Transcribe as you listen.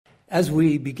As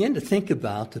we begin to think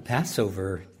about the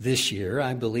Passover this year,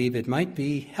 I believe it might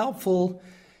be helpful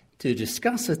to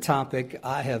discuss a topic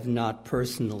I have not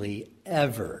personally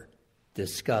ever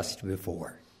discussed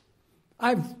before.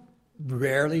 I've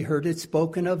rarely heard it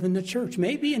spoken of in the church.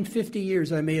 Maybe in 50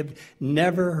 years I may have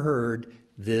never heard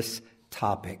this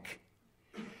topic.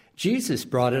 Jesus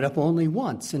brought it up only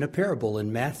once in a parable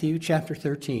in Matthew chapter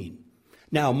 13.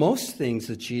 Now, most things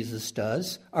that Jesus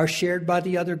does are shared by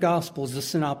the other Gospels, the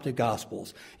Synoptic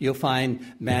Gospels. You'll find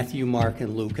Matthew, Mark,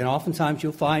 and Luke, and oftentimes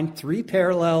you'll find three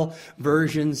parallel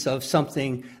versions of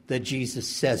something that Jesus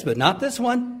says, but not this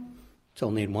one. It's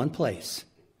only in one place.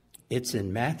 It's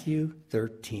in Matthew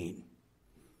 13.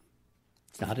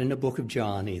 It's not in the book of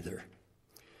John either.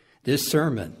 This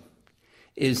sermon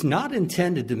is not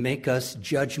intended to make us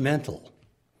judgmental.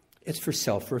 It's for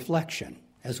self-reflection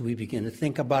as we begin to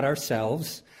think about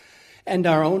ourselves and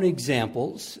our own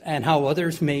examples and how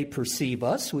others may perceive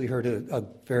us. We heard a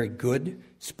very good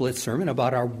split sermon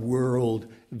about our world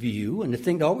view. And the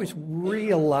thing to always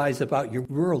realize about your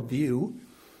world view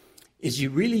is you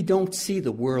really don't see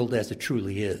the world as it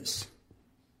truly is.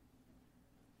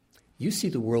 You see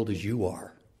the world as you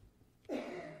are.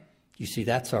 You see,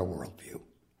 that's our worldview.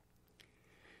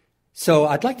 So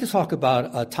I'd like to talk about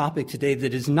a topic today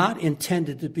that is not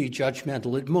intended to be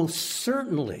judgmental. It most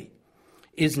certainly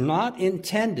is not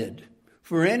intended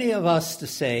for any of us to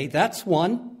say, that's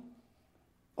one.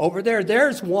 Over there,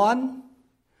 there's one.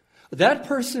 That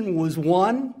person was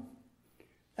one.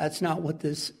 That's not what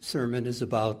this sermon is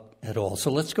about at all. So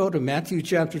let's go to Matthew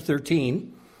chapter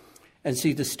 13 and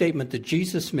see the statement that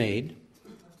Jesus made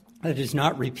that is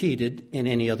not repeated in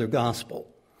any other gospel.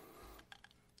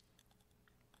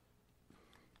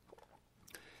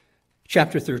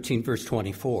 Chapter 13, verse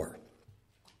 24.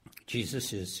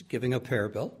 Jesus is giving a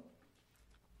parable.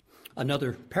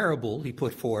 Another parable he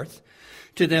put forth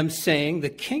to them, saying, the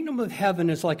kingdom of heaven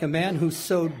is like a man who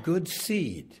sowed good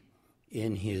seed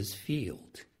in his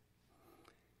field.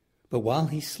 But while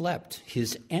he slept,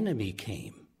 his enemy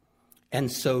came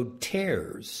and sowed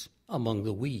tares among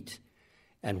the wheat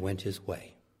and went his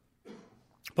way.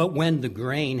 But when the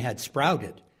grain had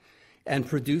sprouted and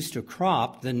produced a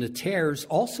crop, then the tares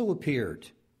also appeared.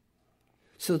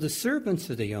 So the servants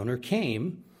of the owner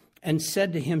came and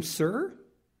said to him, Sir,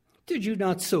 did you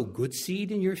not sow good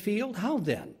seed in your field? How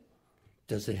then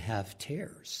does it have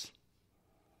tares?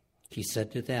 He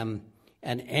said to them,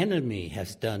 An enemy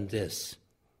has done this.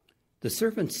 The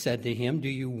servants said to him, Do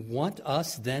you want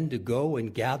us then to go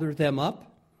and gather them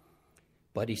up?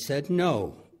 But he said,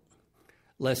 No,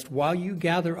 lest while you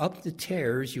gather up the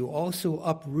tares, you also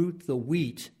uproot the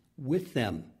wheat with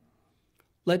them.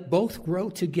 Let both grow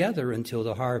together until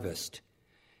the harvest.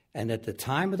 And at the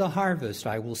time of the harvest,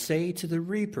 I will say to the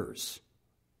reapers,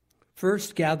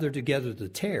 First gather together the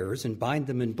tares and bind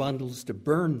them in bundles to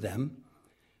burn them,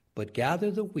 but gather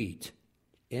the wheat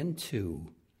into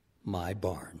my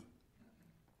barn.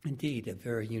 Indeed, a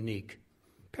very unique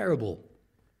parable.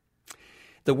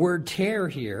 The word tare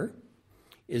here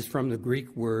is from the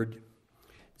Greek word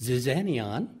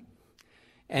zizanion,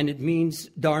 and it means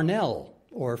darnel,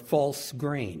 or false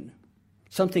grain,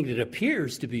 something that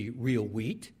appears to be real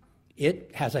wheat.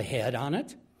 It has a head on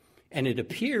it, and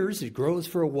it grows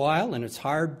for a while, and it's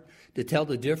hard to tell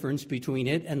the difference between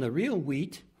it and the real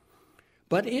wheat.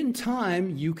 But in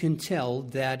time, you can tell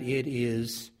that it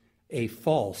is a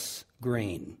false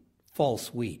grain,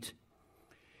 false wheat.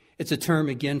 It's a term,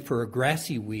 again, for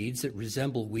grassy weeds that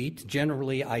resemble wheat,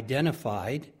 generally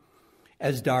identified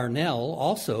as darnel,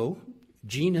 also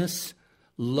genus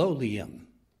Lolium.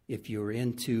 If you're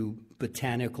into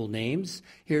botanical names,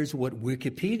 here's what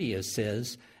Wikipedia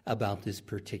says about this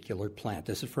particular plant.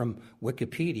 This is from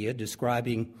Wikipedia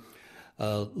describing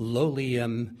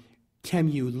Lolium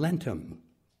temulentum.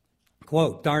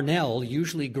 Quote, darnel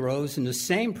usually grows in the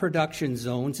same production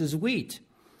zones as wheat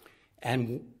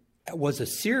and was a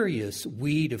serious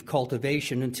weed of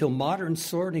cultivation until modern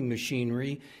sorting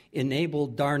machinery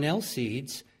enabled darnel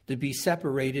seeds to be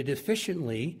separated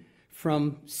efficiently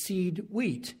from seed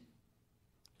wheat.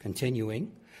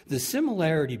 Continuing, the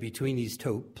similarity between these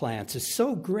two plants is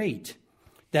so great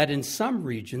that in some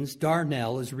regions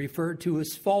darnel is referred to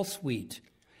as false wheat.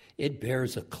 It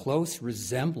bears a close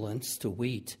resemblance to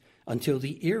wheat until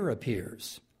the ear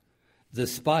appears. The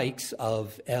spikes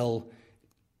of L.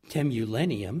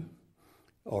 temulenium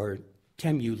or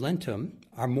temulentum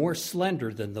are more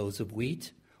slender than those of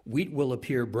wheat. Wheat will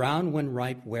appear brown when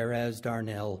ripe, whereas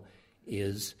darnel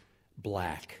is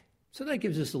black. So that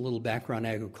gives us a little background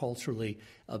agriculturally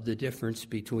of the difference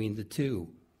between the two.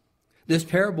 This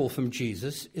parable from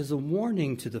Jesus is a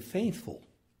warning to the faithful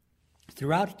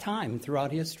throughout time,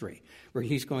 throughout history, where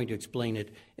he's going to explain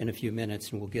it in a few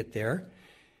minutes, and we'll get there.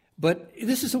 But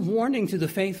this is a warning to the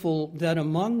faithful that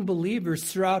among believers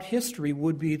throughout history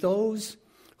would be those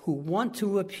who want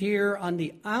to appear on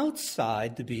the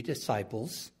outside to be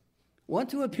disciples, want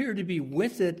to appear to be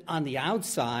with it on the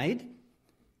outside,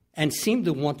 and seem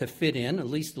to want to fit in at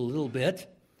least a little bit.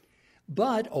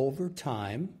 But over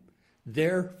time,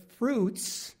 their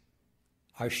fruits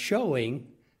are showing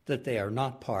that they are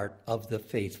not part of the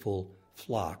faithful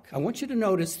flock. I want you to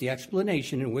notice the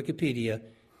explanation in Wikipedia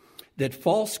that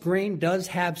false grain does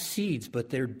have seeds, but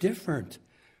they're different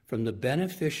from the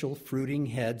beneficial fruiting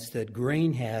heads that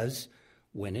grain has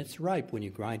when it's ripe. When you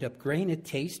grind up grain, it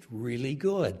tastes really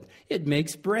good. It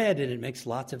makes bread, and it makes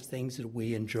lots of things that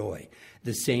we enjoy.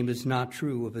 The same is not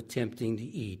true of attempting to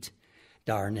eat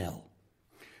darnel.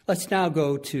 Let's now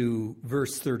go to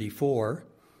verse 34.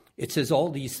 It says, all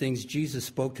these things Jesus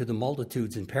spoke to the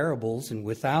multitudes in parables, and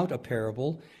without a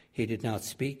parable he did not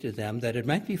speak to them, that it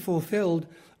might be fulfilled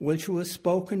which was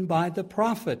spoken by the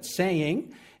prophet,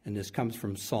 saying, and this comes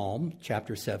from Psalm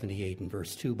chapter 78 and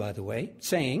verse 2, by the way,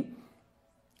 saying,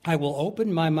 I will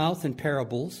open my mouth in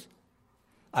parables,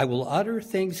 I will utter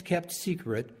things kept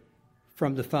secret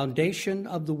from the foundation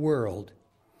of the world.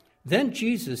 Then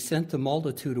Jesus sent the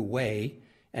multitude away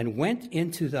and went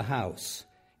into the house.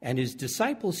 And his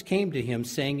disciples came to him,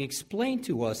 saying, explain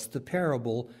to us the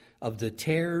parable of the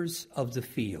tares of the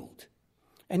field.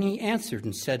 And he answered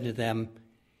and said to them,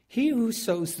 he who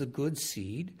sows the good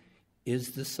seed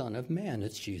is the Son of Man.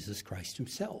 It's Jesus Christ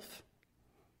himself.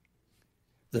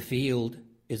 The field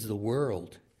is the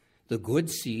world. The good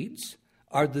seeds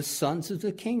are the sons of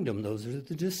the kingdom. Those are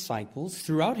the disciples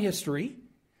throughout history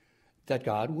that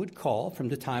God would call from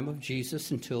the time of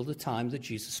Jesus until the time that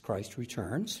Jesus Christ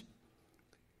returns.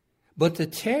 But the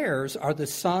tares are the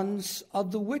sons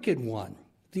of the wicked one.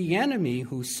 The enemy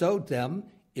who sowed them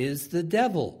is the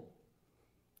devil.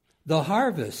 The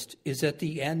harvest is at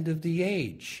the end of the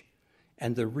age,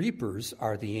 and the reapers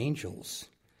are the angels.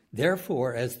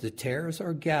 Therefore, as the tares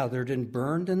are gathered and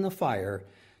burned in the fire,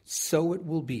 so it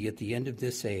will be at the end of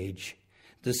this age.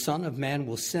 The Son of Man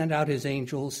will send out his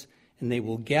angels, and they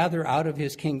will gather out of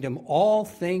his kingdom all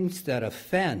things that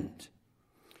offend,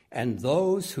 and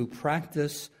those who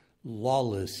practice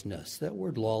lawlessness. That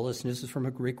word lawlessness is from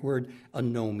a Greek word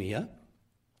anomia,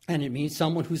 and it means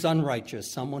someone who's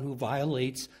unrighteous, someone who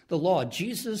violates the law.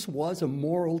 Jesus was a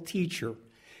moral teacher.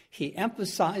 He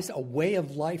emphasized a way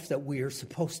of life that we are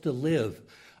supposed to live,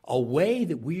 a way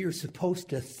that we are supposed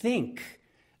to think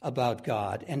about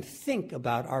God and think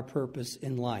about our purpose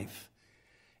in life.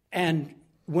 And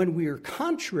when we are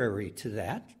contrary to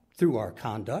that, through our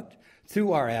conduct,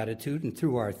 through our attitude, and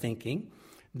through our thinking,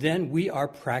 then we are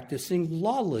practicing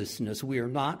lawlessness. We are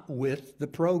not with the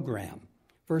program.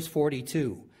 Verse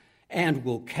 42, and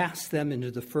will cast them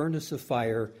into the furnace of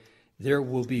fire. There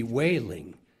will be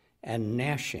wailing and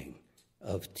gnashing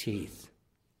of teeth.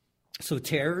 So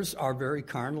tares are very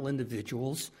carnal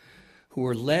individuals who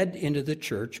are led into the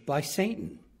church by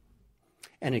Satan.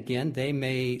 And again, they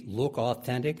may look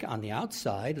authentic on the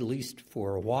outside, at least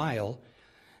for a while,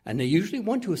 and they usually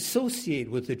want to associate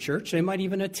with the church. They might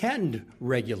even attend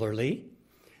regularly.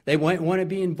 They might want to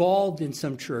be involved in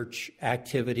some church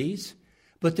activities,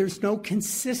 but there's no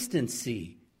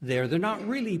consistency there. They're not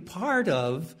really part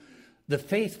of the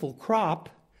faithful crop.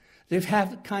 They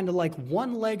have kind of like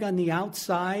one leg on the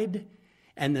outside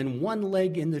and then one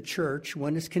leg in the church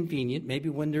when it's convenient, maybe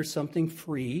when there's something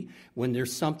free, when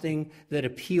there's something that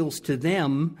appeals to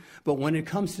them. But when it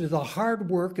comes to the hard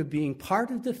work of being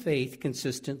part of the faith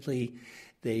consistently,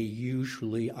 they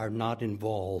usually are not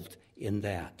involved in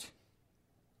that.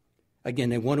 Again,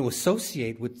 they want to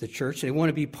associate with the church. They want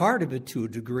to be part of it to a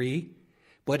degree.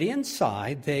 But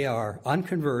inside, they are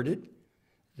unconverted,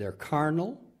 they're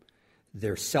carnal,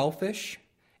 they're selfish,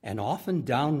 and often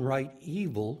downright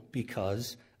evil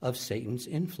because of Satan's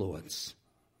influence.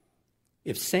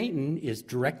 If Satan is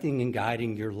directing and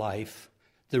guiding your life,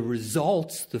 the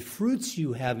results, the fruits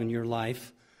you have in your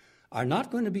life are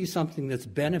not going to be something that's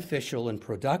beneficial and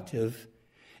productive.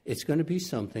 It's going to be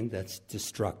something that's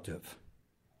destructive.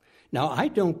 Now, I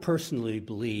don't personally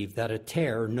believe that a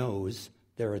tare knows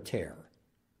they're a tare.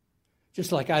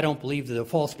 Just like I don't believe that a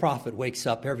false prophet wakes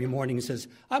up every morning and says,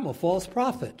 I'm a false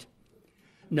prophet.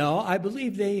 No, I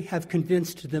believe they have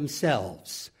convinced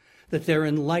themselves that they're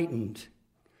enlightened,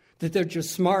 that they're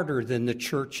just smarter than the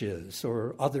church is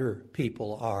or other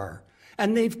people are.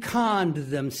 And they've conned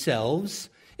themselves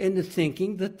into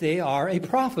thinking that they are a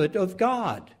prophet of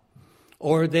God,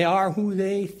 or they are who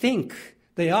they think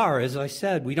they are. As I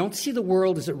said, we don't see the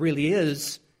world as it really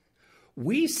is.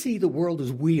 We see the world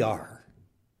as we are.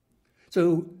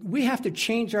 So we have to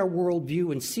change our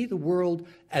worldview and see the world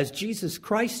as Jesus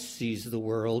Christ sees the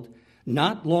world,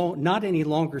 not any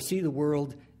longer see the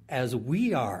world as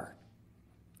we are.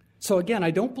 So again,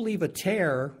 I don't believe a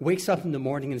tare wakes up in the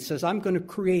morning and says, I'm going to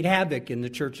create havoc in the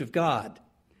church of God.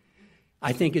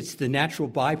 I think it's the natural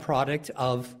byproduct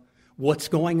of what's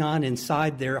going on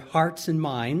inside their hearts and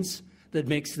minds that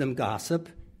makes them gossip,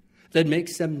 that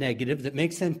makes them negative, that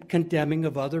makes them condemning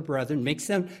of other brethren, makes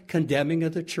them condemning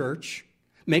of the church,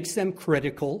 makes them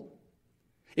critical.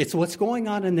 It's what's going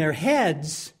on in their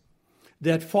heads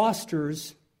that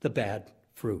fosters the bad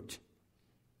fruit.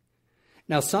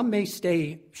 Now, some may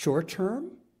stay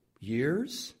short-term,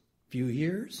 years, few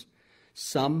years.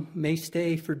 Some may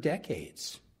stay for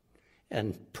decades.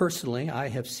 And personally, I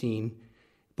have seen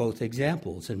both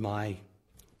examples in my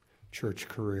church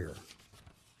career.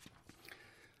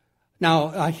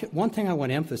 Now, one thing I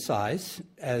want to emphasize,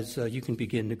 as you can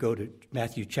begin to go to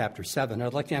Matthew chapter 7,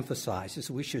 I'd like to emphasize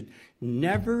is we should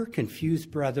never confuse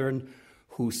brethren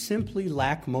who simply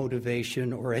lack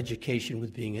motivation or education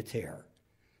with being a tare.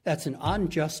 That's an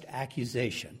unjust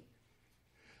accusation.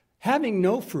 Having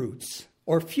no fruits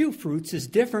or few fruits is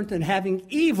different than having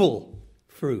evil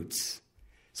fruits.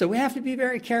 So we have to be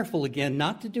very careful, again,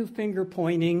 not to do finger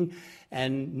pointing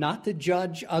and not to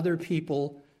judge other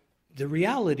people. The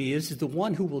reality is the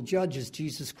one who will judge is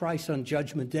Jesus Christ on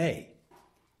Judgment Day.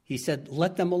 He said,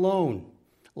 let them alone.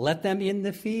 Let them in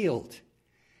the field.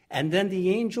 And then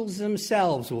the angels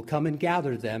themselves will come and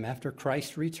gather them after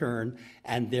Christ's return,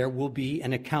 and there will be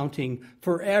an accounting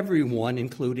for everyone,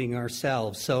 including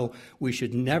ourselves. So we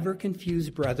should never confuse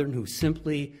brethren who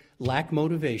simply lack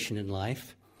motivation in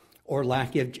life or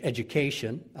lack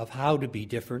education of how to be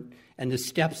different and the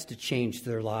steps to change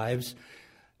their lives,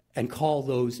 and call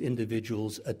those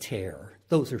individuals a tare.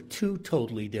 Those are two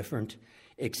totally different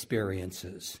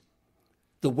experiences.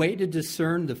 The way to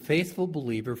discern the faithful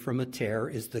believer from a tare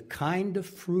is the kind of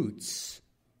fruits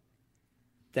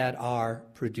that are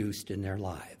produced in their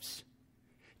lives.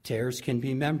 Tares can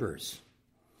be members.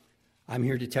 I'm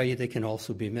here to tell you they can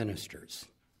also be ministers.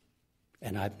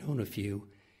 And I've known a few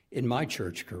in my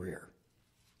church career.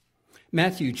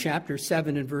 Matthew chapter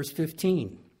 7 and verse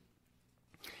 15.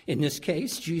 In this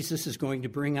case, Jesus is going to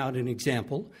bring out an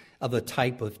example of a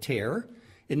type of tare.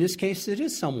 In this case, it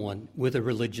is someone with a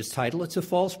religious title. It's a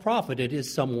false prophet. It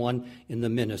is someone in the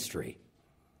ministry.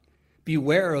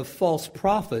 Beware of false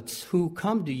prophets who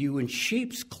come to you in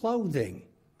sheep's clothing.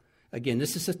 Again,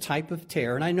 this is a type of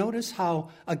tare. And I notice how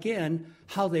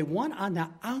they want on the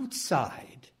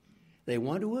outside, they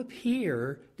want to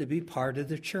appear to be part of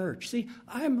the church. See,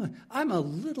 I'm a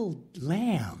little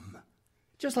lamb.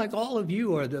 Just like all of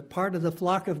you are the part of the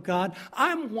flock of God,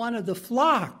 I'm one of the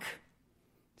flock.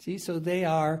 See, so they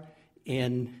are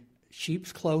in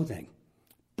sheep's clothing.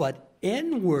 But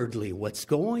inwardly, what's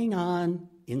going on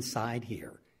inside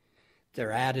here,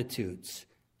 their attitudes,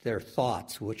 their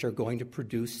thoughts, which are going to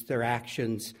produce their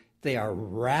actions, they are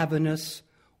ravenous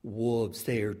wolves.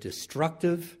 They are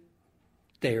destructive,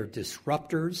 they are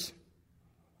disruptors,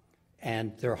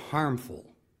 and they're harmful.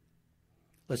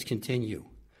 Let's continue.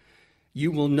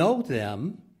 You will know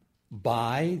them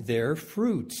by their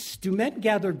fruits. Do men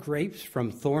gather grapes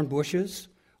from thorn bushes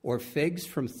or figs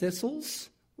from thistles?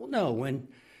 Well, no. When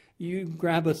you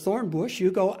grab a thorn bush,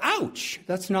 you go, ouch.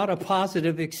 That's not a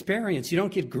positive experience. You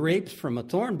don't get grapes from a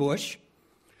thorn bush.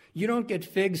 You don't get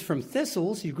figs from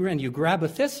thistles. You grab a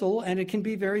thistle, and it can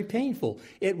be very painful.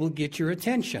 It will get your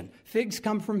attention. Figs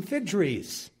come from fig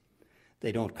trees.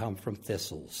 They don't come from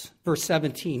thistles. Verse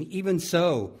 17, even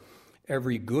so,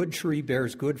 every good tree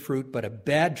bears good fruit, but a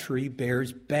bad tree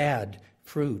bears bad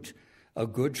fruit. A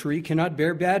good tree cannot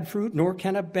bear bad fruit, nor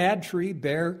can a bad tree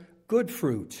bear good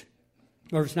fruit.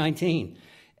 Verse 19,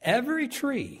 every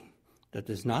tree that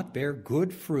does not bear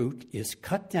good fruit is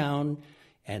cut down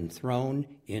and thrown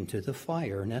into the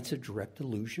fire. And that's a direct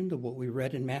allusion to what we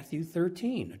read in Matthew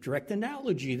 13, a direct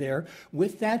analogy there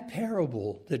with that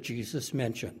parable that Jesus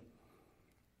mentioned.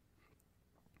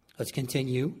 Let's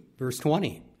continue. Verse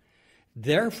 20.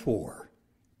 Therefore,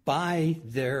 by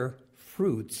their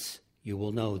fruits you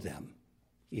will know them.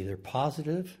 Either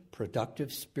positive,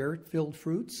 productive, spirit-filled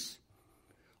fruits,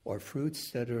 or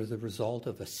fruits that are the result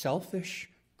of a selfish,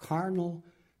 carnal,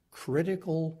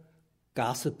 critical,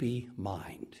 gossipy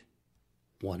mind.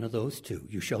 One of those two.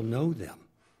 You shall know them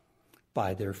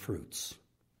by their fruits.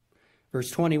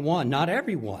 Verse 21, not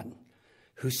everyone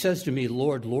who says to me,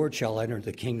 Lord, Lord, shall enter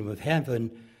the kingdom of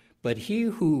heaven, but he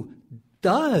who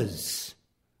does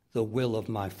the will of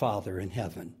my Father in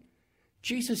heaven.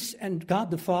 Jesus and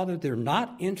God the Father, they're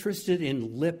not interested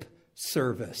in lip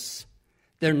service.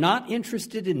 They're not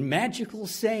interested in magical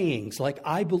sayings like,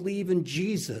 I believe in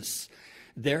Jesus.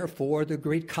 Therefore, the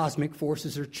great cosmic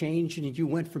forces are changed, and you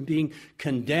went from being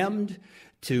condemned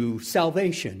to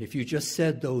salvation if you just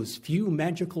said those few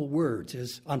magical words,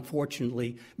 as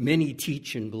unfortunately many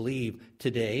teach and believe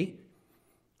today.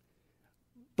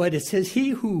 But it says, he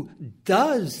who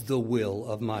does the will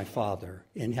of my Father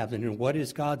in heaven. And what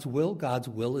is God's will? God's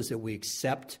will is that we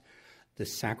accept the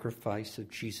sacrifice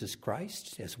of Jesus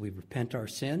Christ as we repent our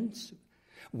sins.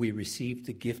 We receive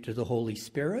the gift of the Holy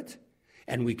Spirit,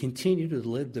 and we continue to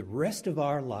live the rest of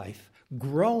our life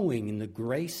growing in the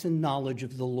grace and knowledge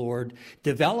of the Lord,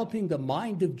 developing the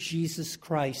mind of Jesus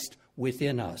Christ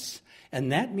within us.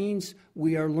 And that means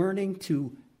we are learning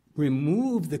to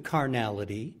remove the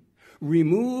carnality,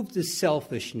 remove the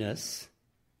selfishness,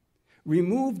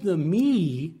 remove the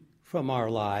me from our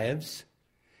lives,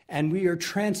 and we are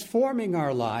transforming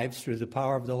our lives through the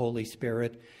power of the Holy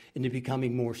Spirit into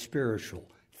becoming more spiritual,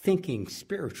 thinking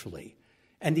spiritually.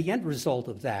 And the end result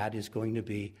of that is going to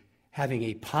be having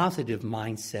a positive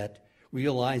mindset,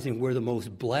 realizing we're the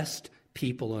most blessed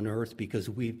people on earth because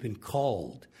we've been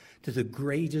called to the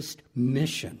greatest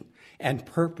mission and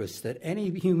purpose that any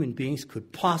human beings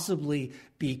could possibly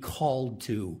be called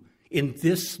to in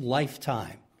this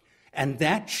lifetime. And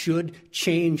that should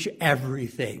change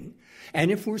everything. And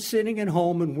if we're sitting at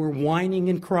home and we're whining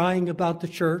and crying about the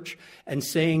church and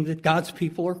saying that God's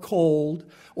people are cold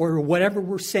or whatever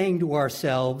we're saying to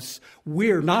ourselves,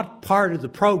 we're not part of the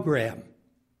program.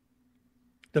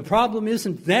 The problem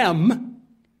isn't them.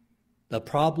 The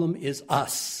problem is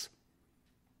us.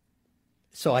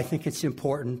 So I think it's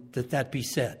important that that be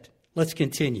said. Let's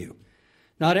continue.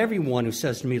 Not everyone who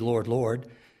says to me, Lord, Lord,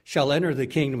 shall enter the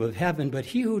kingdom of heaven, but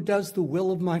he who does the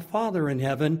will of my Father in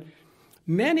heaven.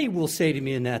 Many will say to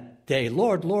me in that day,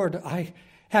 Lord, Lord,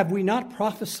 have we not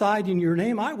prophesied in your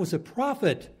name? I was a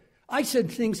prophet. I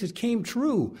said things that came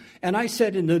true. And I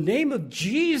said, in the name of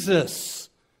Jesus,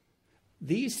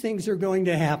 these things are going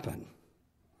to happen.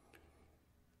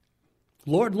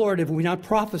 Lord, Lord, have we not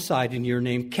prophesied in your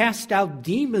name, cast out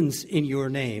demons in your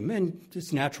name? And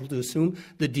it's natural to assume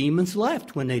the demons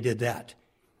left when they did that.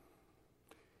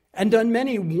 And done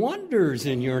many wonders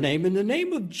in your name, in the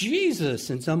name of Jesus,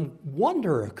 and some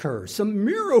wonder occurs, some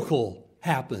miracle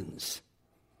happens.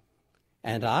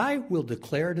 And I will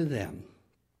declare to them,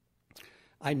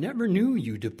 I never knew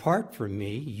you. Depart from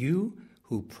me, you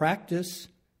who practice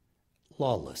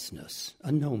lawlessness,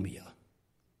 anomia.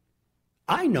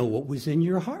 I know what was in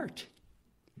your heart.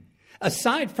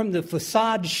 Aside from the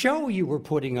facade show you were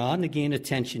putting on to gain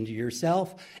attention to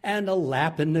yourself and a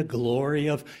lap in the glory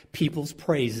of people's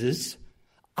praises,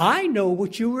 I know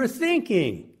what you were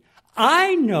thinking.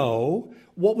 I know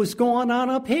what was going on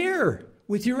up here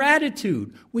with your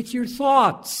attitude, with your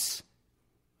thoughts.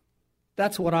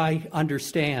 That's what I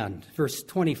understand. Verse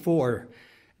 24,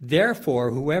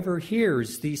 therefore, whoever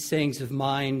hears these sayings of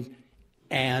mine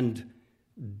and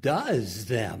does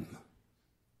them.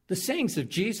 The sayings of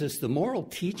Jesus, the moral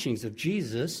teachings of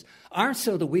Jesus, aren't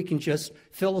so that we can just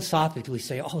philosophically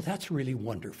say, oh, that's really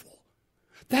wonderful.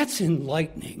 That's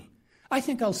enlightening. I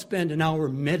think I'll spend an hour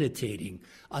meditating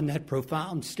on that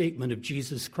profound statement of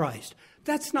Jesus Christ.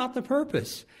 That's not the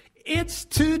purpose. It's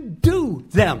to do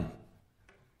them.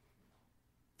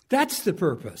 That's the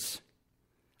purpose.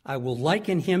 I will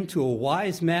liken him to a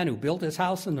wise man who built his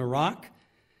house on the rock,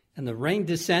 and the rain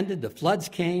descended, the floods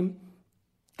came,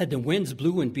 and the winds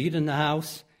blew and beat in the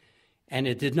house, and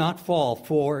it did not fall,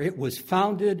 for it was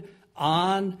founded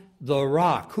on the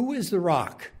rock. Who is the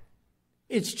rock?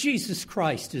 It's Jesus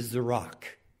Christ is the rock.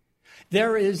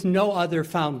 There is no other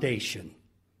foundation.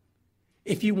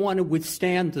 If you want to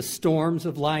withstand the storms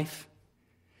of life,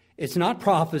 it's not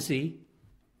prophecy.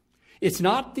 It's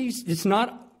not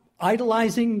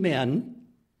idolizing men.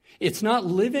 It's not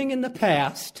living in the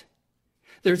past.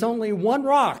 There's only one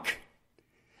rock.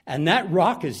 And that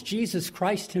rock is Jesus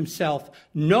Christ himself,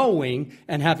 knowing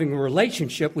and having a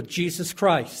relationship with Jesus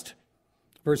Christ.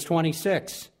 Verse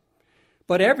 26,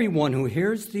 but everyone who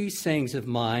hears these sayings of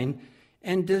mine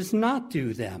and does not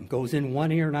do them, goes in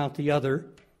one ear and out the other.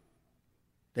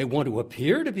 They want to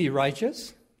appear to be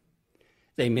righteous.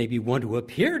 They maybe want to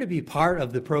appear to be part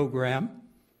of the program,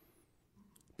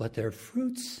 but their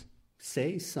fruits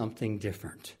say something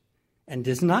different and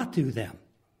does not do them.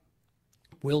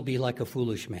 Will be like a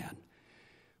foolish man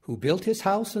who built his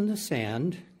house on the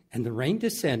sand, and the rain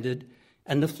descended,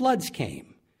 and the floods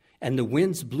came, and the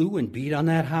winds blew and beat on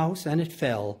that house, and it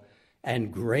fell,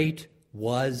 and great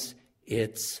was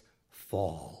its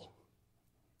fall.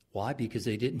 Why? Because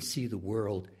they didn't see the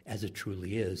world as it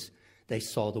truly is. they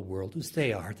saw the world as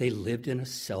they are. They lived in a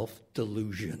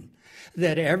self-delusion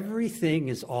that everything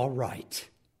is all right,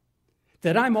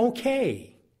 that I'm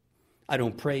okay. I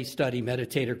don't pray, study,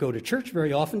 meditate, or go to church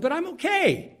very often, but I'm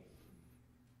okay.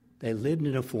 They lived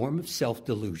in a form of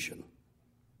self-delusion.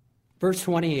 Verse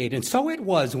 28, and so it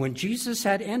was when Jesus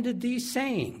had ended these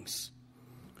sayings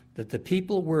that the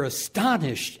people were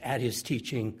astonished at his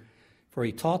teaching, for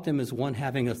he taught them as one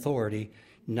having authority,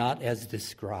 not as the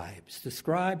scribes. The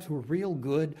scribes were real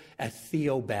good at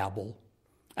theobabble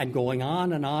and going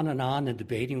on and on and on and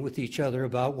debating with each other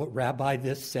about what Rabbi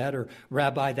this said or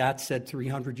Rabbi that said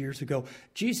 300 years ago.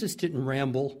 Jesus didn't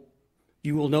ramble.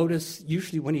 You will notice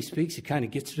usually when he speaks, he kind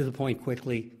of gets to the point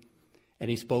quickly, and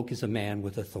he spoke as a man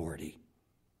with authority.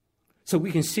 So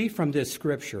we can see from this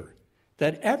scripture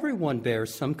that everyone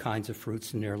bears some kinds of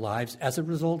fruits in their lives as a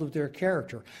result of their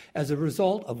character, as a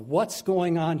result of what's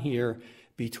going on here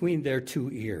between their two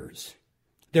ears.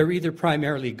 They're either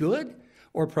primarily good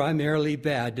or primarily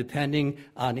bad, depending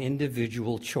on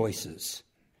individual choices.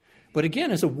 But again,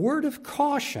 as a word of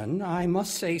caution, I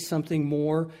must say something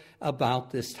more about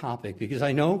this topic, because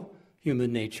I know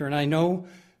human nature, and I know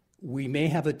we may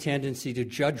have a tendency to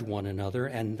judge one another,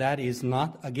 and that is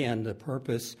not, again, the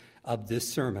purpose of this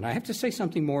sermon. I have to say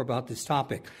something more about this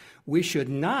topic. We should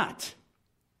not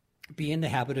be in the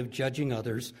habit of judging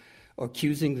others or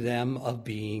accusing them of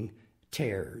being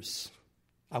tares.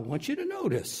 I want you to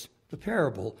notice the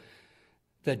parable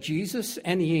that Jesus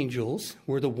and the angels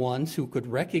were the ones who could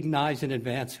recognize in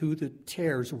advance who the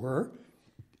tares were,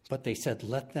 but they said,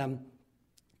 let them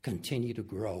continue to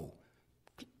grow.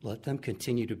 Let them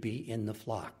continue to be in the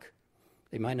flock.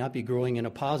 They might not be growing in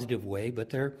a positive way, but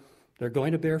they're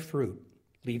going to bear fruit.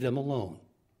 Leave them alone.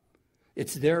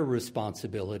 It's their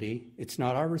responsibility. It's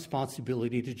not our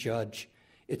responsibility to judge.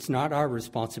 It's not our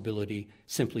responsibility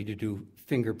simply to do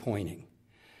finger pointing.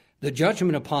 The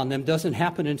judgment upon them doesn't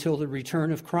happen until the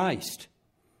return of Christ.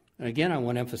 And again, I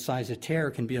want to emphasize a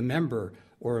tare can be a member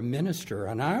or a minister.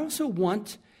 And I also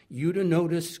want you to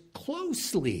notice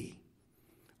closely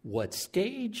what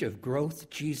stage of growth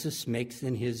Jesus makes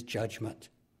in his judgment.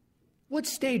 What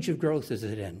stage of growth is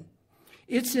it in?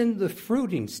 It's in the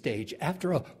fruiting stage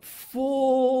after a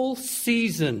full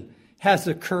season has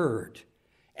occurred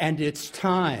and it's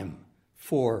time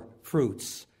for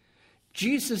fruits.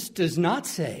 Jesus does not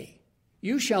say,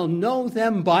 you shall know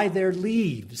them by their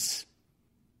leaves.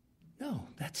 No,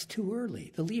 that's too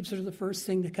early. The leaves are the first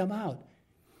thing to come out.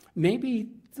 Maybe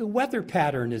the weather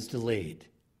pattern is delayed.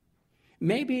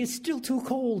 Maybe it's still too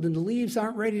cold and the leaves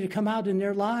aren't ready to come out in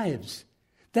their lives.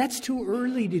 That's too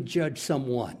early to judge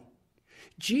someone.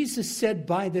 Jesus said,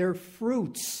 by their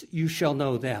fruits you shall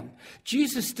know them.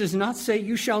 Jesus does not say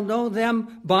you shall know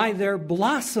them by their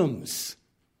blossoms.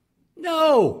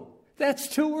 No, that's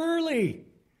too early.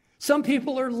 Some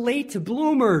people are late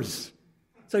bloomers,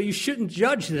 so you shouldn't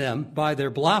judge them by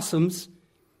their blossoms.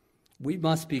 We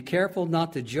must be careful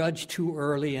not to judge too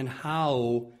early in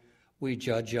how we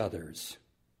judge others.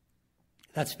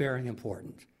 That's very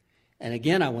important. And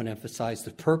again, I want to emphasize the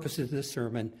purpose of this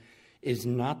sermon is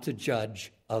not to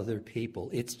judge other people.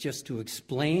 It's just to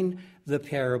explain the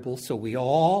parable so we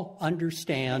all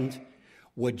understand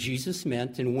what Jesus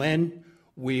meant. And when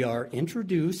we are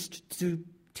introduced to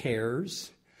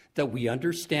tares, that we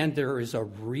understand there is a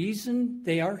reason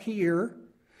they are here.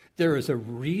 There is a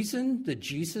reason that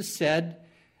Jesus said,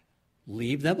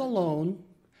 leave them alone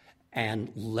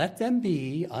and let them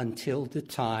be until the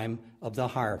time of the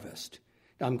harvest.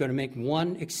 Now, I'm going to make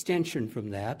one extension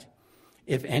from that.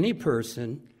 If any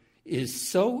person is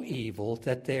so evil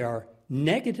that they are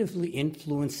negatively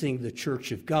influencing the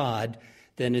church of God,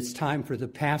 then it's time for the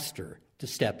pastor to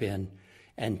step in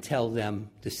and tell them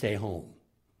to stay home.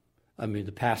 I mean,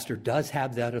 the pastor does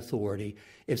have that authority.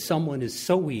 If someone is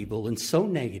so evil and so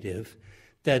negative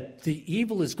that the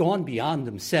evil has gone beyond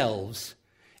themselves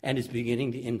and is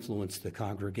beginning to influence the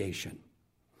congregation.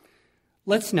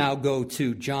 Let's now go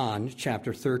to John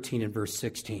chapter 13 and verse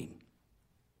 16.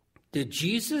 Did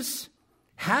Jesus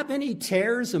have any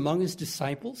tares among his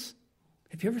disciples?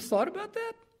 Have you ever thought about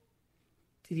that?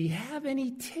 Did he have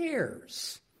any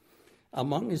tares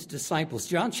among his disciples?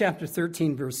 John chapter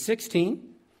 13, verse 16.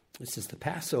 This is the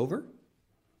Passover.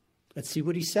 Let's see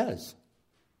what he says.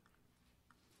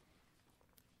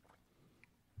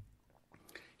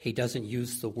 He doesn't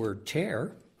use the word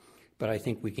tare, but I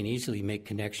think we can easily make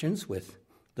connections with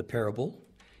the parable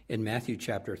in Matthew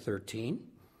chapter 13.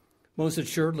 Most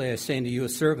assuredly, I say unto you, a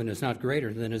servant is not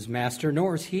greater than his master,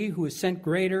 nor is he who is sent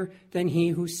greater than he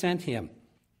who sent him.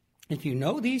 If you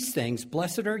know these things,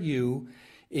 blessed are you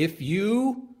if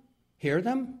you hear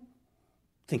them,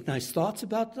 think nice thoughts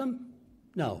about them.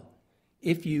 No.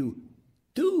 if you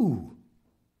do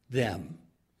them,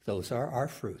 those are our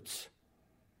fruits.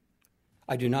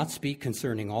 I do not speak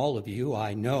concerning all of you.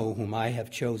 I know whom I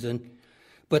have chosen.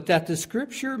 But that the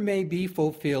scripture may be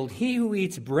fulfilled, he who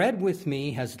eats bread with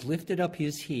me has lifted up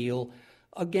his heel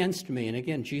against me. And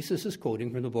again, Jesus is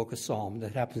quoting from the book of Psalm.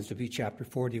 That happens to be chapter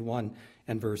 41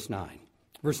 and verse 9.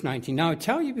 Verse 19, now I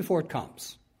tell you before it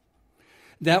comes,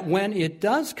 that when it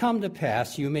does come to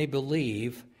pass, you may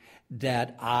believe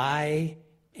that I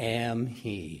am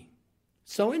he.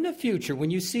 So in the future, when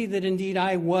you see that indeed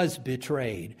I was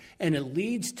betrayed and it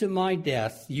leads to my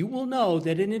death, you will know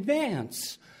that in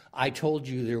advance I told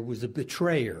you there was a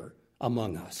betrayer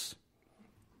among us.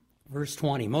 Verse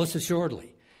 20, most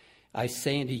assuredly, I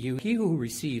say unto you, he who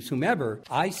receives whomever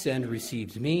I send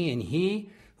receives me, and he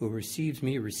who receives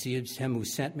me receives him who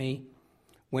sent me.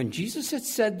 When Jesus had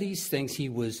said these things, he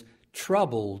was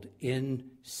troubled in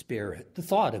spirit. The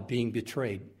thought of being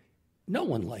betrayed. No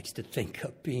one likes to think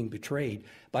of being betrayed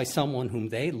by someone whom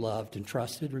they loved and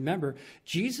trusted. Remember,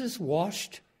 Jesus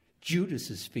washed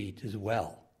Judas's feet as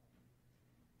well.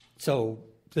 So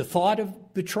the thought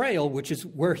of betrayal, which is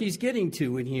where he's getting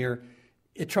to in here,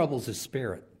 it troubles his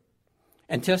spirit.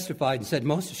 And testified and said,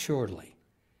 most assuredly,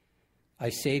 I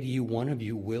say to you, one of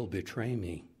you will betray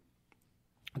me.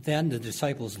 Then the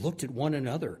disciples looked at one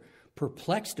another,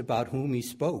 perplexed about whom he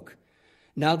spoke.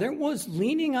 Now there was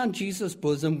leaning on Jesus'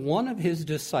 bosom one of his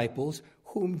disciples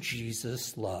whom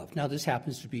Jesus loved. Now this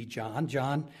happens to be John.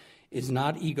 John is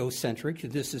not egocentric.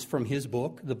 This is from his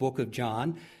book, the book of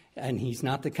John. And he's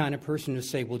not the kind of person to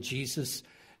say, well, Jesus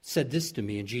said this to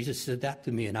me and Jesus said that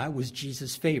to me and I was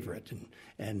Jesus' favorite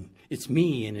and it's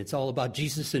me and it's all about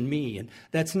Jesus and me. And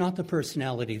that's not the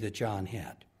personality that John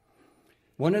had.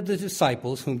 One of the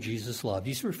disciples whom Jesus loved,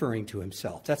 he's referring to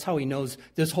himself. That's how he knows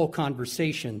this whole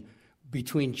conversation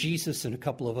between Jesus and a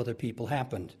couple of other people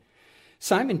happened.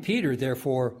 Simon Peter,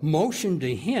 therefore, motioned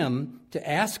to him to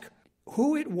ask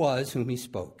who it was whom he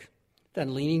spoke.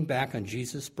 Then leaning back on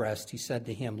Jesus' breast, he said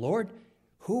to him, Lord,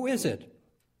 who is it?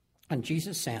 And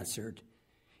Jesus answered,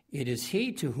 it is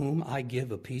he to whom I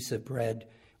give a piece of bread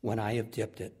when I have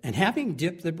dipped it. And having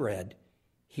dipped the bread,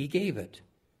 he gave it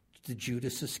to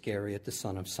Judas Iscariot, the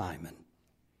son of Simon.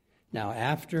 Now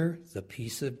after the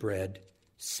piece of bread,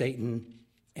 Satan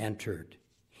entered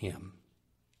him.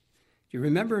 Do you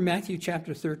remember Matthew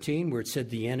chapter 13 where it said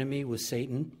the enemy was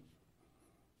Satan?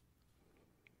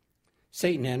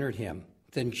 Satan entered him.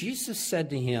 Then Jesus said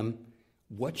to him,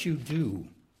 what you do,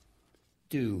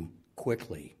 do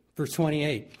quickly. Verse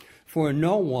 28, for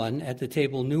no one at the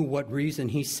table knew what reason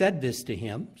he said this to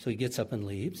him, so he gets up and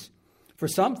leaves. For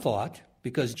some thought,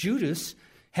 because Judas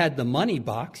had the money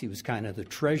box, he was kind of the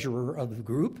treasurer of the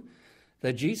group,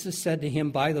 that Jesus said to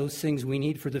him, buy those things we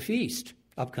need for the feast,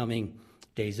 upcoming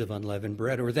days of unleavened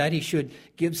bread, or that he should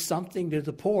give something to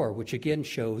the poor, which again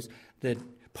shows that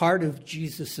part of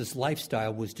Jesus'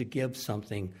 lifestyle was to give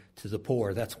something to the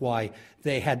poor. That's why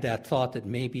they had that thought that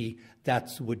maybe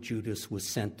that's what Judas was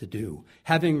sent to do.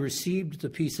 Having received the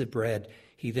piece of bread,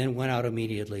 he then went out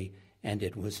immediately, and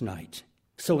it was night.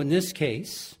 So in this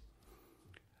case,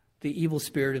 the evil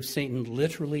spirit of Satan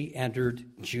literally entered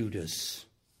Judas.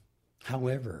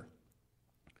 However,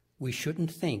 we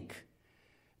shouldn't think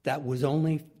that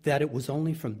it was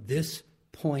only from this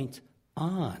point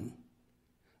on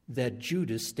that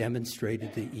Judas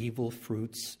demonstrated the evil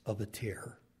fruits of a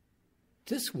tear.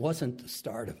 This wasn't the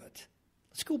start of it.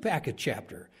 Let's go back a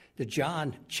chapter to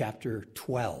John chapter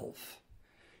 12,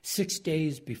 6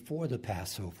 days before the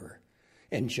Passover.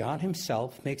 And John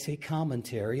himself makes a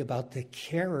commentary about the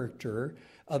character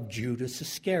of Judas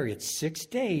Iscariot. 6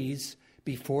 days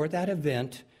before that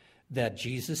event that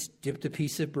Jesus dipped a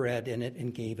piece of bread in it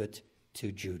and gave it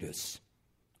to Judas.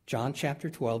 John chapter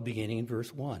 12, beginning in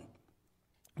verse 1.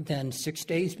 Then 6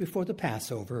 days before the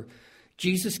Passover,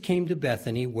 Jesus came to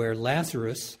Bethany, where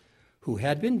Lazarus, who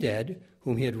had been dead,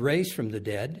 whom he had raised from the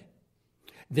dead,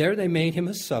 there they made him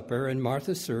a supper, and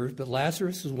Martha served, but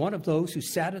Lazarus was one of those who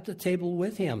sat at the table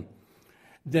with him.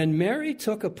 Then Mary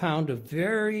took a pound of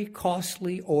very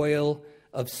costly oil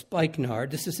of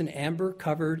spikenard. This is an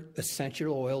amber-covered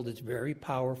essential oil that's very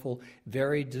powerful,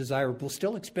 very desirable,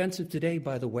 still expensive today,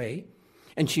 by the way.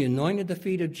 And she anointed the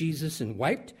feet of Jesus and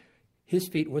wiped his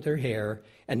feet with her hair,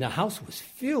 and the house was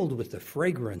filled with the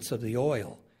fragrance of the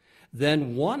oil.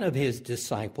 Then one of his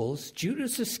disciples,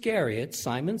 Judas Iscariot,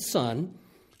 Simon's son,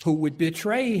 who would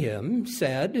betray him,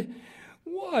 said,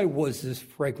 why was this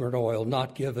fragrant oil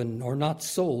not given or not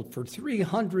sold for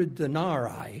 300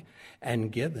 denarii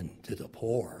and given to the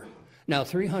poor? Now,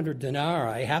 300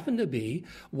 denarii happened to be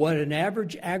what an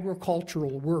average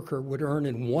agricultural worker would earn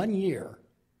in 1 year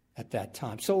at that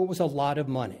time. So it was a lot of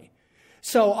money.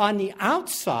 So on the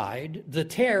outside, the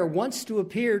tare wants to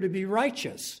appear to be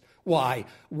righteous. Why?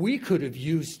 We could have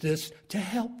used this to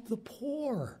help the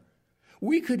poor.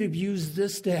 We could have used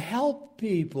this to help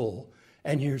people.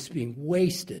 And here's being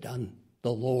wasted on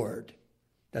the Lord.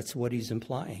 That's what he's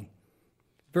implying.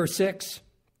 Verse 6.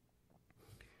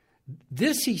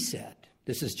 This he said,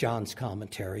 this is John's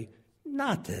commentary,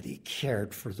 not that he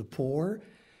cared for the poor,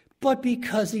 but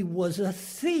because he was a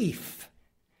thief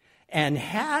and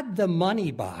had the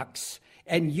money box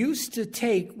and used to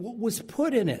take what was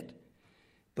put in it.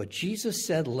 But Jesus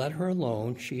said, let her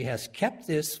alone. She has kept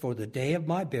this for the day of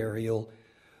my burial.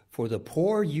 For the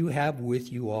poor you have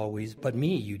with you always, but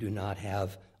me you do not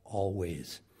have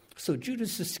always. So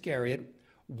Judas Iscariot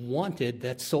wanted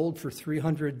that sold for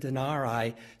 300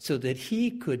 denarii so that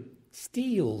he could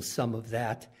steal some of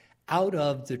that out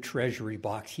of the treasury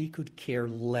box. He could care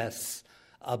less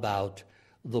about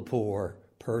the poor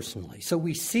personally. So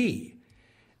we see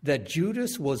that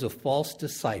Judas was a false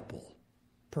disciple,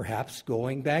 perhaps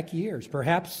going back years,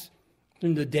 perhaps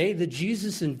in the day that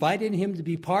Jesus invited him to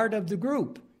be part of the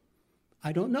group.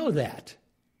 I don't know that.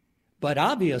 But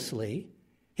obviously,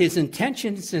 his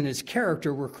intentions and his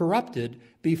character were corrupted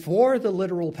before the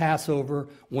literal Passover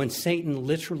when Satan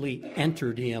literally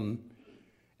entered him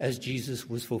as Jesus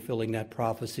was fulfilling that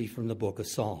prophecy from the book of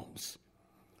Psalms.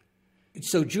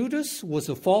 So Judas was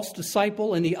a false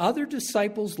disciple, and the other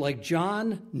disciples, like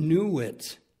John, knew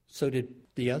it. So did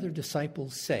the other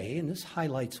disciples say, and this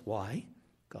highlights why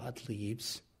God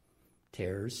leaves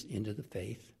tares into the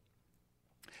faith.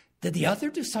 Did the other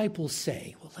disciples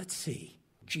say, well, let's see,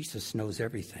 Jesus knows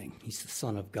everything. He's the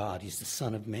Son of God. He's the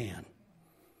Son of Man.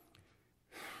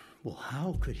 Well,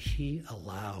 how could he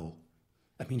allow,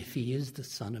 if he is the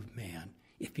Son of Man,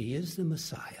 if he is the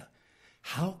Messiah,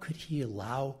 how could he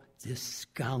allow this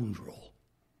scoundrel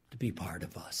to be part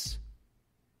of us?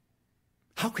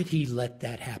 How could he let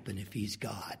that happen if he's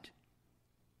God?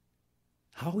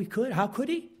 How could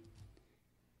he?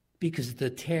 Because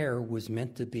the tare was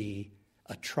meant to be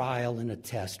a trial and a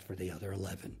test for the other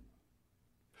 11.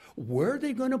 Were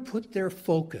they going to put their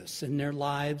focus in their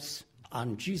lives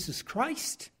on Jesus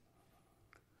Christ?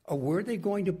 Or were they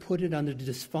going to put it on the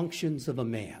dysfunctions of a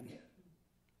man?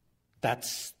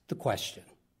 That's the question.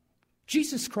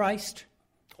 Jesus Christ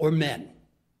or men?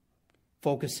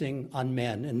 Focusing on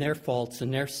men and their faults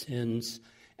and their sins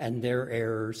and their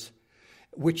errors,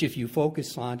 which if you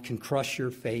focus on can crush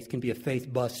your faith, can be a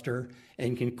faith buster,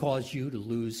 and can cause you to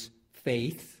lose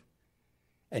faith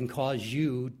and cause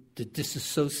you to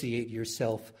disassociate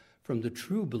yourself from the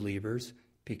true believers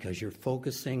because you're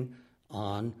focusing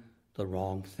on the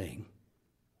wrong thing.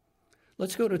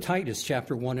 Let's go to Titus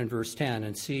chapter 1 and verse 10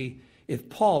 and see if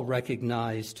Paul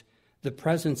recognized the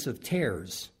presence of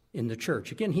tares in the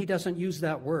church. Again, he doesn't use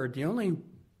that word. The only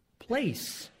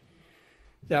place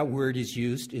that word is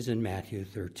used is in Matthew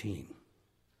 13.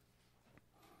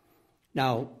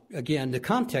 Now, again, the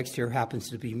context here happens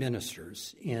to be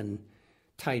ministers in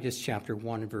Titus chapter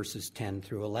 1, verses 10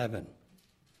 through 11.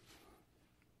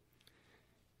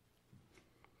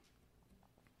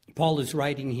 Paul is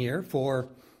writing here, for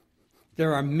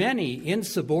there are many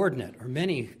insubordinate, or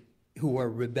many who are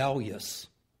rebellious.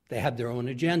 They have their own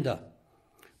agenda.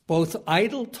 Both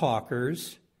idle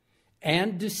talkers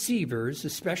and deceivers,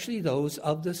 especially those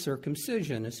of the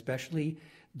circumcision, especially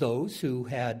those who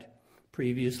had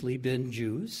previously been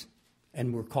Jews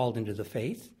and were called into the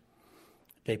faith.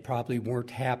 They probably weren't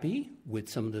happy with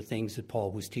some of the things that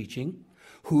Paul was teaching,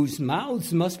 whose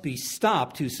mouths must be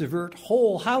stopped to subvert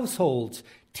whole households,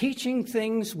 teaching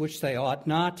things which they ought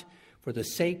not for the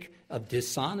sake of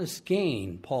dishonest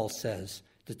gain, Paul says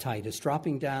to Titus,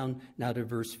 dropping down now to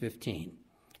verse 15.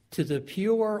 To the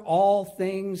pure, all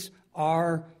things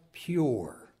are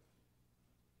pure.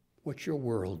 What's your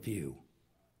worldview?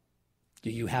 Do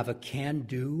you have a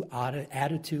can-do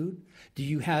attitude? Do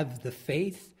you have the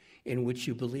faith in which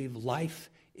you believe life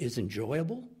is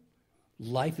enjoyable?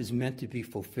 Life is meant to be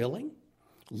fulfilling?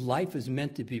 Life is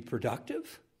meant to be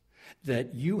productive?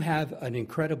 That you have an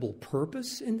incredible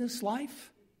purpose in this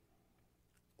life?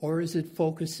 Or is it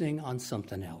focusing on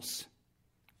something else?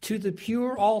 To the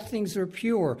pure, all things are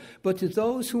pure, but to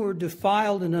those who are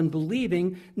defiled and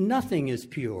unbelieving, nothing is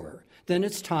pure. Then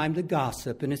it's time to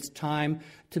gossip, and it's time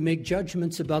to make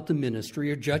judgments about the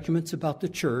ministry or judgments about the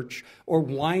church or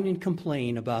whine and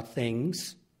complain about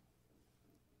things.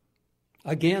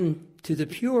 Again, to the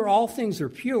pure, all things are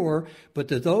pure, but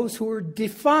to those who are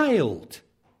defiled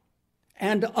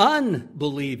and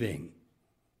unbelieving,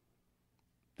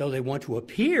 though they want to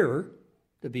appear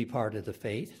to be part of the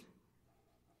faith,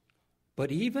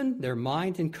 but even their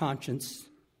mind and conscience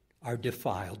are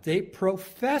defiled. They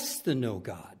profess to know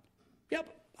God.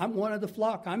 Yep, I'm one of the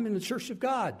flock. I'm in the church of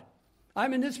God.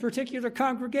 I'm in this particular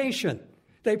congregation.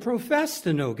 They profess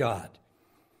to know God.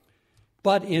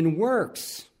 But in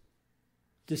works,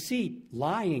 deceit,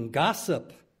 lying,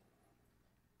 gossip,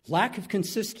 lack of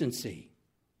consistency,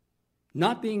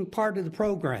 not being part of the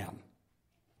program,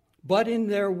 but in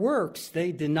their works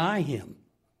they deny him.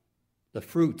 The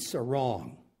fruits are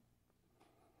wrong.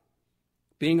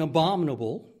 Being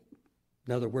abominable,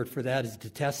 another word for that is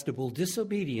detestable,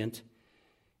 disobedient,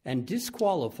 and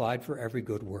disqualified for every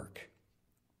good work.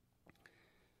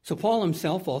 So Paul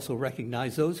himself also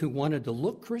recognized those who wanted to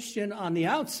look Christian on the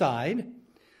outside,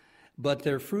 but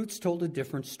their fruits told a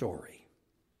different story.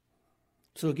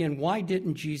 So again, why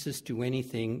didn't Jesus do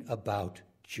anything about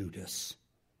Judas?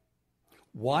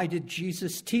 Why did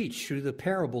Jesus teach through the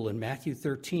parable in Matthew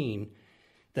 13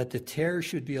 that the tares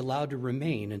should be allowed to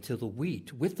remain until the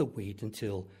wheat,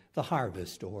 until the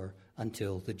harvest or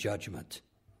until the judgment?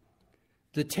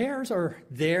 The tares are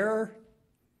there,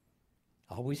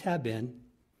 always have been,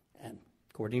 and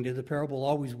according to the parable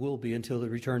always will be until the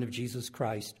return of Jesus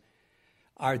Christ,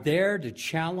 are there to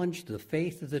challenge the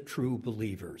faith of the true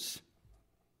believers.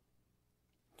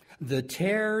 The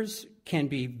tares can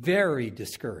be very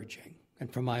discouraging.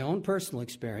 And from my own personal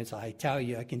experience, I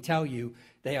can tell you,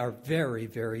 they are very,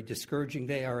 very discouraging.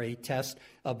 They are a test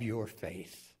of your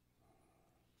faith.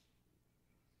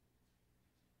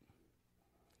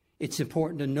 It's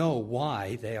important to know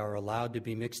why they are allowed to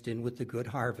be mixed in with the good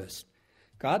harvest.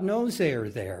 God knows they are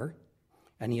there,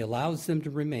 and he allows them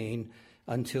to remain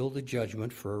until the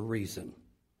judgment for a reason.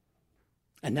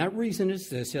 And that reason is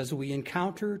this: as we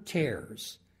encounter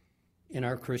tares in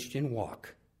our Christian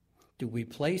walk, do we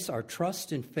place our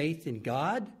trust and faith in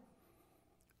God,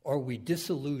 or are we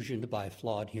disillusioned by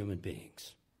flawed human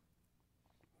beings?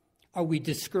 Are we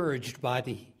discouraged by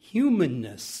the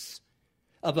humanness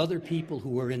of other people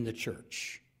who are in the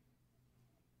church?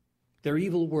 Their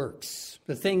evil works,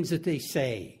 the things that they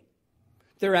say,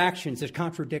 their actions that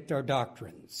contradict our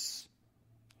doctrines.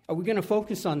 Are we going to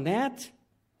focus on that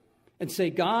and say,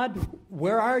 God,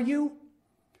 where are you?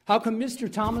 How come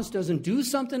Mr. Thomas doesn't do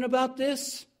something about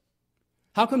this?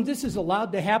 How come this is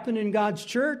allowed to happen in God's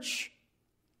church?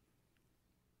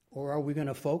 Or are we going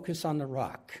to focus on the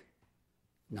rock?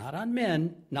 Not on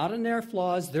men, not on their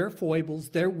flaws, their foibles,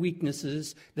 their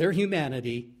weaknesses, their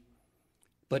humanity,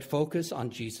 but focus on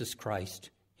Jesus Christ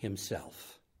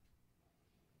himself.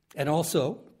 And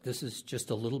also, this is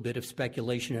just a little bit of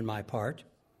speculation in my part,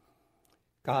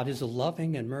 God is a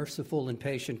loving and merciful and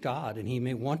patient God, and he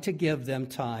may want to give them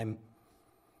time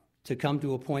to come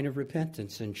to a point of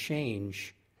repentance and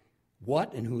change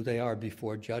what and who they are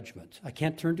before judgment. I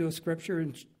can't turn to a scripture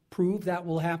and prove that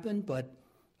will happen, but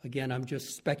again, I'm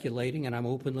just speculating, and I'm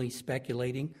openly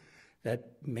speculating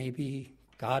that maybe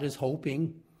God is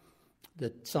hoping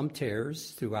that some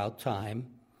tares throughout time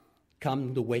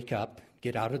come to wake up,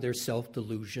 get out of their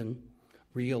self-delusion,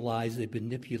 realize they've been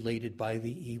manipulated by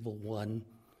the evil one,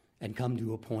 and come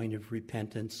to a point of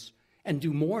repentance, and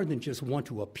do more than just want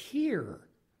to appear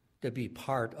to be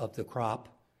part of the crop,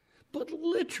 but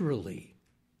literally,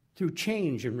 through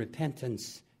change and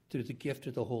repentance, through the gift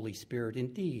of the Holy Spirit,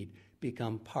 indeed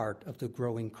become part of the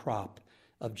growing crop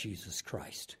of Jesus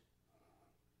Christ.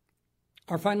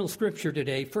 Our final scripture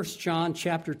today, 1 John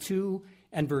chapter 2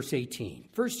 and verse 18.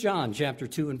 1 John chapter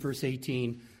 2 and verse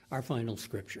 18, our final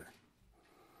scripture.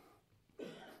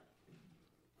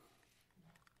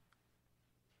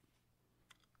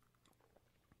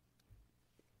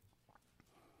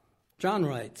 John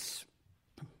writes,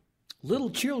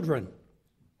 "Little children,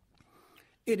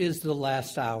 it is the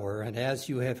last hour, and as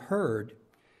you have heard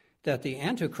that the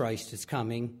Antichrist is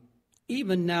coming,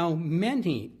 even now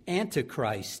many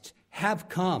Antichrists have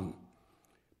come,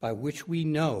 by which we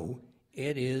know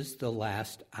it is the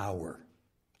last hour."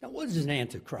 Now, what is an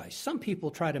Antichrist? Some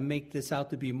people try to make this out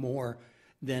to be more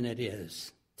than it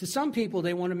is. To some people,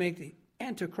 they want to make the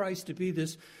Antichrist to be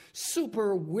this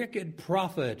super wicked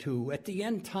prophet who at the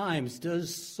end times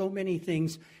does so many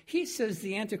things. He says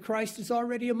the Antichrist is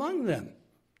already among them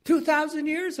 2,000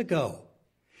 years ago.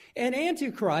 An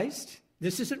Antichrist,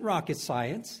 this isn't rocket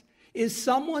science, is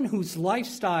someone whose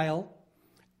lifestyle,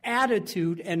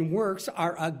 attitude, and works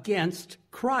are against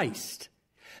Christ.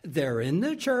 They're in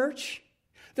the church.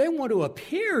 They want to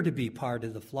appear to be part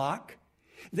of the flock.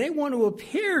 They want to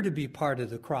appear to be part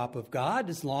of the crop of God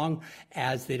as long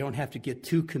as they don't have to get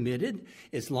too committed,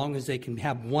 as long as they can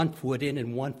have 1 foot in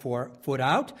and 1 foot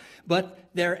out.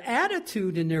 But their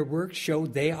attitude and their work show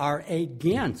they are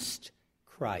against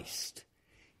Christ,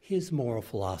 his moral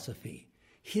philosophy,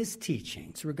 his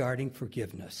teachings regarding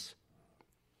forgiveness.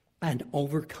 and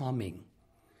overcoming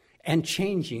and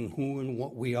changing who and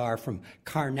what we are from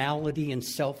carnality and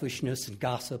selfishness and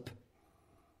gossip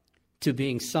to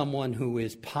being someone who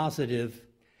is positive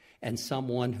and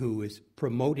someone who is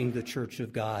promoting the church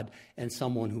of God and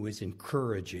someone who is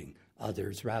encouraging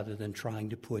others rather than trying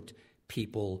to put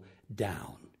people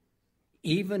down.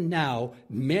 Even now,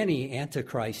 many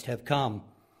antichrists have come,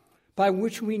 by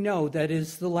which we know that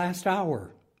is the last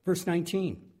hour. Verse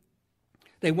 19.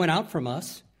 They went out from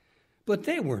us, but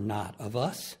they were not of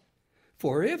us.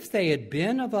 For if they had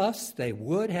been of us, they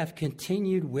would have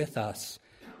continued with us.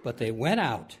 But they went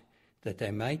out, that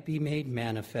they might be made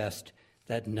manifest,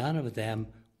 that none of them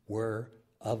were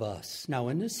of us. Now,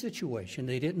 in this situation,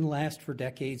 they didn't last for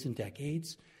decades and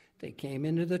decades. They came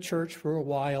into the church for a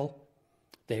while.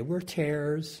 They were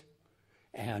tares.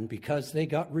 And because they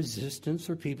got resistance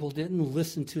or people didn't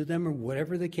listen to them or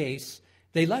whatever the case,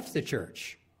 they left the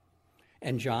church.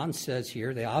 And John says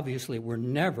here they obviously were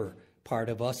never part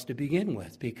of us to begin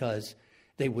with, because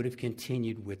they would have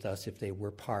continued with us if they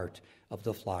were part of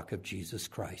the flock of Jesus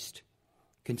Christ.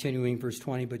 Continuing verse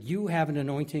 20, but you have an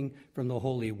anointing from the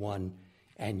Holy One,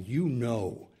 and you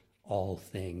know all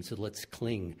things. So let's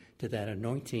cling to that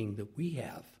anointing that we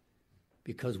have,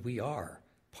 because we are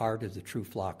part of the true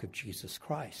flock of Jesus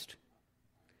Christ.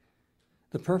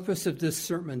 The purpose of this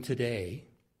sermon today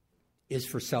is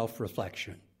for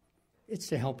self-reflection. It's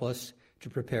to help us to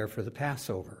prepare for the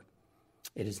Passover.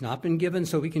 It has not been given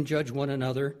so we can judge one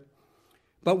another,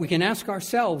 but we can ask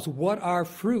ourselves what our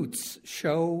fruits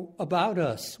show about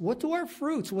us. What do our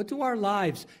fruits, what do our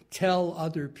lives tell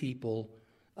other people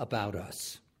about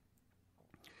us?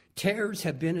 Tares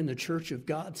have been in the church of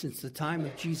God since the time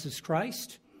of Jesus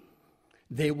Christ.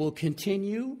 They will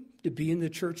continue to be in the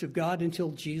church of God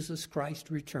until Jesus Christ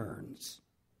returns.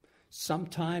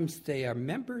 Sometimes they are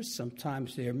members,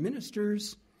 sometimes they are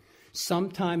ministers,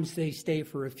 sometimes they stay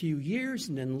for a few years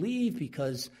and then leave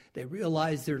because they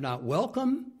realize they're not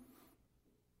welcome,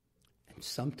 and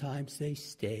sometimes they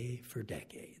stay for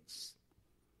decades.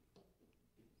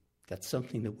 That's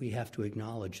something that we have to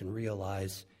acknowledge and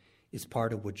realize is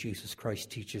part of what Jesus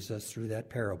Christ teaches us through that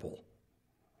parable.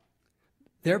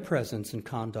 Their presence and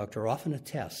conduct are often a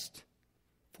test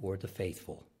for the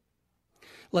faithful.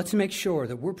 Let's make sure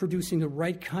that we're producing the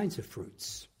right kinds of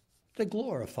fruits that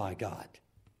glorify God.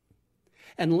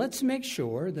 And let's make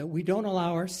sure that we don't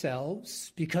allow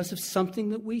ourselves, because of something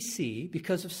that we see,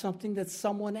 because of something that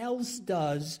someone else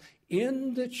does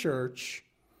in the church,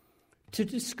 to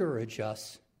discourage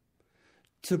us,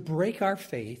 to break our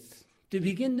faith, to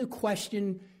begin to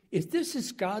question, if this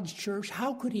is God's church,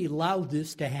 how could he allow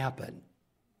this to happen?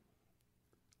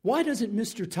 Why doesn't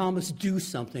Mr. Thomas do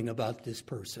something about this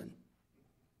person?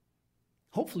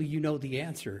 Hopefully you know the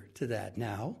answer to that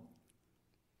now.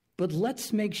 But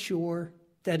let's make sure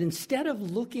that instead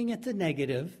of looking at the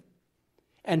negative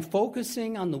and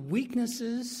focusing on the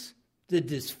weaknesses, the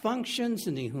dysfunctions,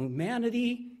 and the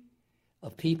humanity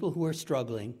of people who are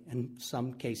struggling, and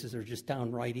some cases are just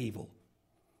downright evil,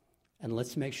 and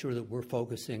let's make sure that we're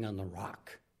focusing on the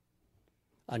rock,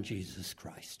 on Jesus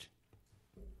Christ.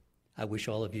 I wish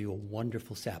all of you a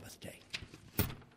wonderful Sabbath day.